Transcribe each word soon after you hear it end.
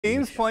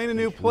Teams playing in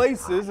new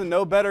places, and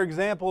no better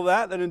example of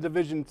that than in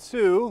Division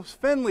II,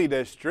 Findlay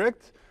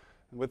District,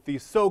 with the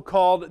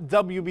so-called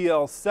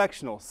WBL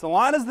sectional.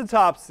 Celina's the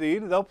top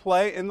seed. They'll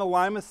play in the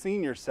Lima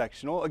Senior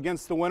sectional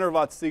against the winner of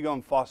Otsego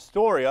and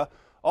Fostoria.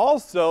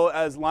 Also,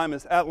 at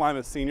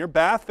Lima Senior,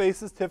 Bath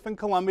faces Tiffin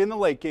Columbia in the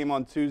late game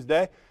on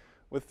Tuesday,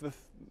 with the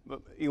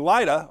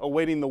Elida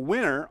awaiting the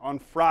winner on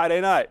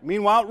Friday night.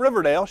 Meanwhile, at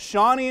Riverdale,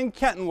 Shawnee and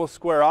Kenton will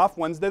square off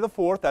Wednesday the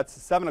 4th. That's a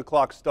 7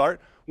 o'clock start.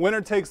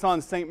 Winner takes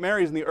on St.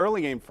 Mary's in the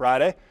early game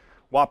Friday.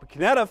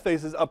 Wapakoneta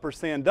faces Upper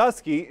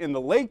Sandusky in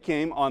the late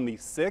game on the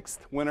 6th.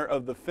 Winner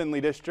of the Findlay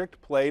District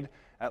played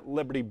at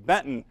Liberty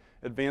Benton.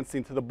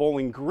 Advancing to the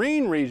Bowling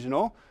Green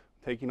Regional,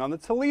 taking on the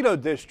Toledo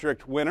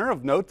District. Winner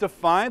of note,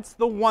 Defiance,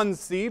 the 1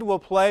 seed, will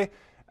play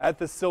at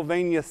the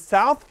Sylvania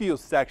Southview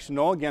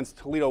sectional against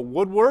Toledo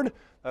Woodward.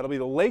 That'll be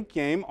the late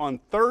game on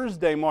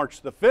Thursday,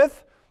 March the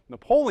 5th.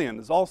 Napoleon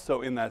is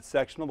also in that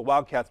sectional. The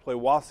Wildcats play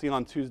Wassee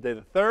on Tuesday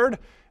the 3rd.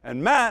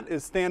 And Matt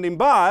is standing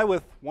by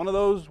with one of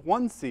those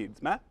 1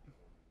 seeds. Matt?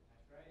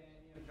 That's right,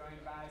 and you're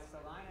joined by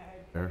Celina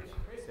head coach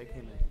Chris. Thank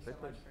you so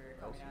much for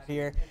coming out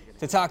here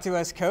to talk to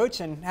us,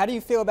 Coach. And how do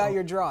you feel about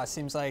your draw?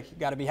 Seems like you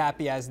got to be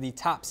happy as the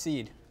top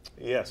seed.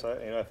 Yes,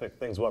 I think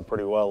things went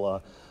pretty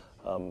well,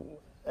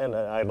 and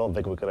I don't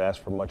think we could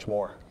ask for much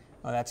more.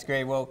 Oh, that's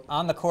great. Well,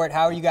 on the court,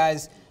 how are you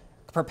guys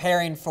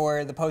preparing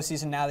for the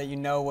postseason now that you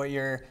know what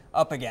you're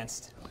up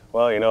against?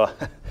 Well,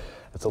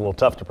 it's a little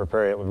tough to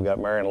prepare yet. We've got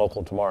Marion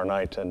local tomorrow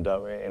night, and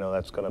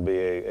that's going to be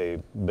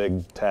a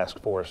big task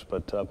for us.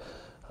 But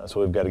so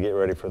we've got to get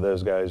ready for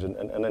those guys, and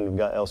then we've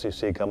got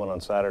LCC coming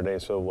on Saturday.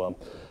 So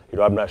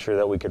I'm not sure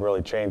that we can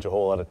really change a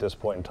whole lot at this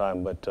point in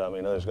time. But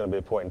there's going to be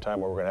a point in time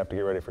where we're going to have to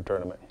get ready for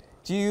tournament.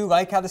 Do you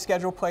like how the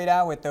schedule played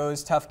out with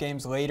those tough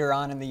games later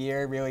on in the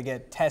year? Really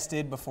get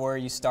tested before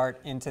you start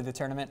into the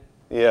tournament?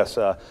 Yes,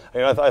 I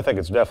think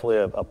it's definitely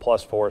a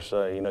plus for us.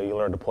 You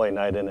learn to play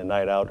night in and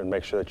night out, and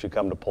make sure that you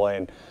come to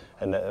play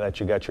and that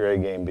you got your A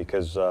game,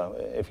 because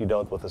if you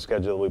don't, with the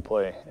schedule we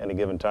play, any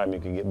given time you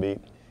can get beat.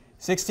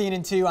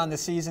 16-2 on the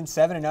season,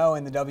 7-0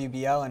 in the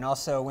WBL, and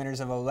also winners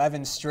of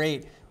 11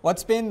 straight.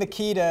 What's been the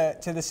key to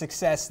the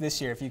success this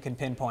year, if you can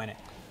pinpoint it?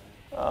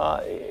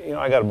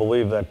 I got to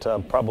believe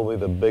that probably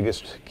the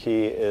biggest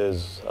key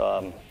is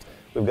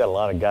we've got a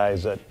lot of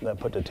guys that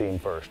put the team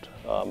first.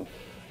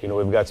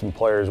 We've got some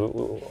players, we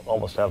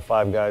almost have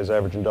 5 guys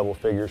averaging double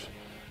figures,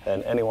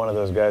 and any one of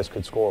those guys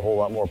could score a whole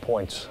lot more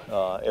points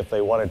if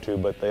they wanted to,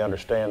 but they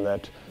understand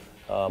that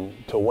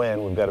to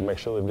win, we've got to make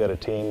sure we've got a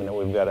team, and that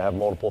we've got to have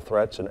multiple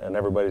threats, and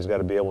everybody's got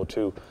to be able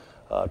to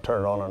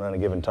turn it on any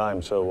given time.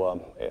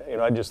 So,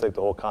 I just think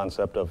the whole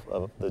concept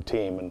of the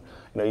team, and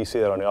you see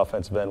that on the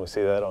offensive end, we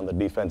see that on the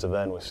defensive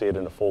end, we see it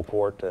in the full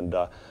court, and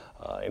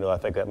I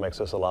think that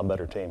makes us a lot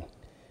better team.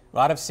 A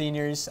lot of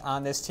seniors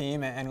on this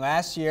team, and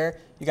last year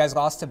you guys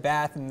lost to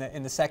Bath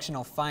in the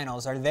sectional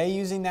finals. Are they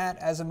using that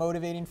as a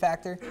motivating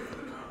factor?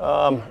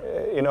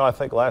 I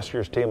think last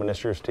year's team and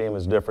this year's team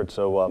is different.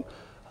 So,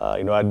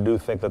 I do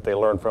think that they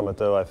learned from it,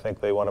 though. I think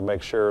they want to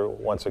make sure,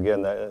 once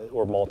again, that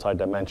we're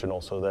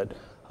multi-dimensional, so that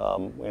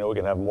we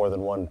can have more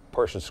than one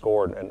person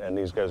scored, and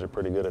these guys are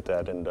pretty good at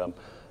that. And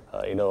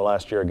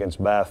last year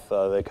against Bath,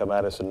 they come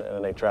at us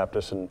and they trapped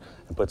us and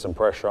put some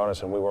pressure on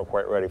us, and we weren't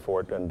quite ready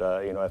for it. And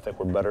I think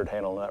we're better at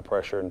handling that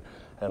pressure,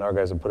 and our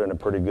guys have put in a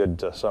pretty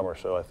good summer.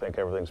 So I think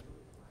everything's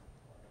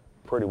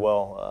pretty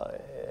well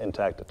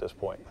intact at this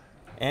point.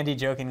 Andy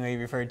jokingly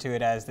referred to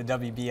it as the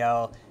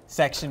WBL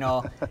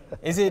sectional.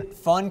 Is it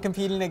fun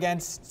competing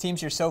against teams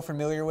you're so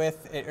familiar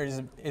with, or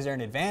is there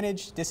an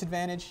advantage,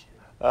 disadvantage?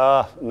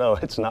 No,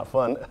 it's not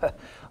fun.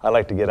 I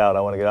like to get out.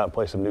 I want to get out and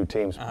play some new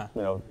teams,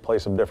 play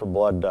some different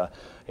blood.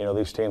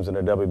 These teams in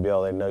the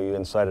WBL, they know you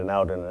inside and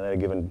out, and at a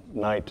given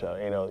night,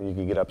 you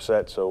can get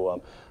upset.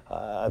 So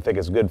I think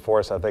it's good for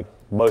us. I think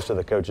most of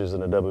the coaches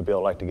in the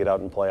WBL like to get out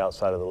and play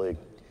outside of the league.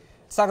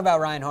 Let's talk about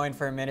Ryan Hoyne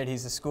for a minute.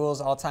 He's the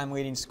school's all-time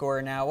leading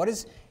scorer now. What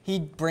does he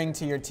bring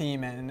to your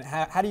team, and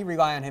how do you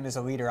rely on him as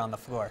a leader on the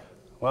floor?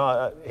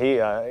 Well,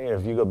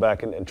 if you go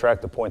back and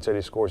track the points that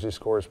he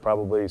scores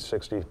probably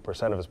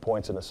 60% of his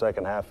points in the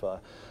second half.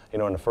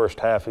 In the first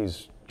half,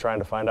 he's trying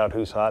to find out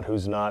who's hot,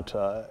 who's not,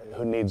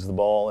 who needs the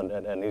ball,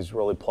 and he's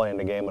really playing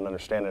the game and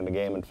understanding the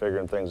game and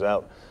figuring things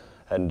out.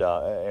 And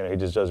he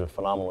just does a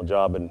phenomenal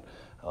job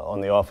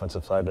on the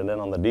offensive side. And then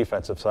on the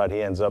defensive side,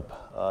 he ends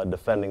up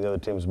defending the other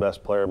team's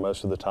best player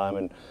most of the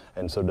time,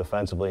 and so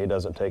defensively, he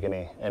doesn't take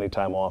any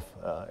time off.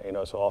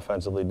 So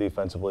offensively,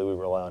 defensively, we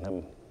rely on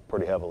him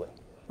pretty heavily.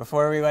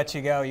 Before we let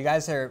you go, you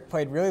guys are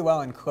played really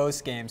well in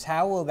close games.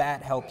 How will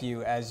that help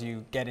you as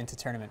you get into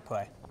tournament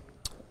play?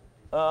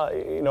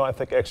 I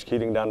think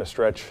executing down the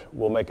stretch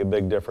will make a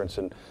big difference,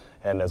 and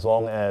as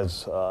long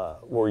as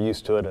we're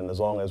used to it, and as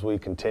long as we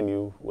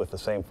continue with the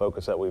same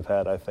focus that we've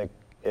had, I think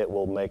it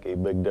will make a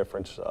big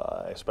difference,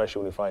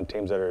 especially when you find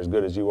teams that are as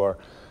good as you are,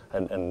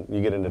 and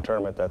you get into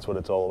tournament. That's what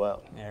it's all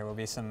about. There will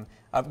be some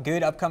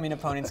good upcoming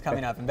opponents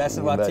coming up, and best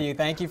of luck to you.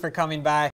 Thank you for coming by.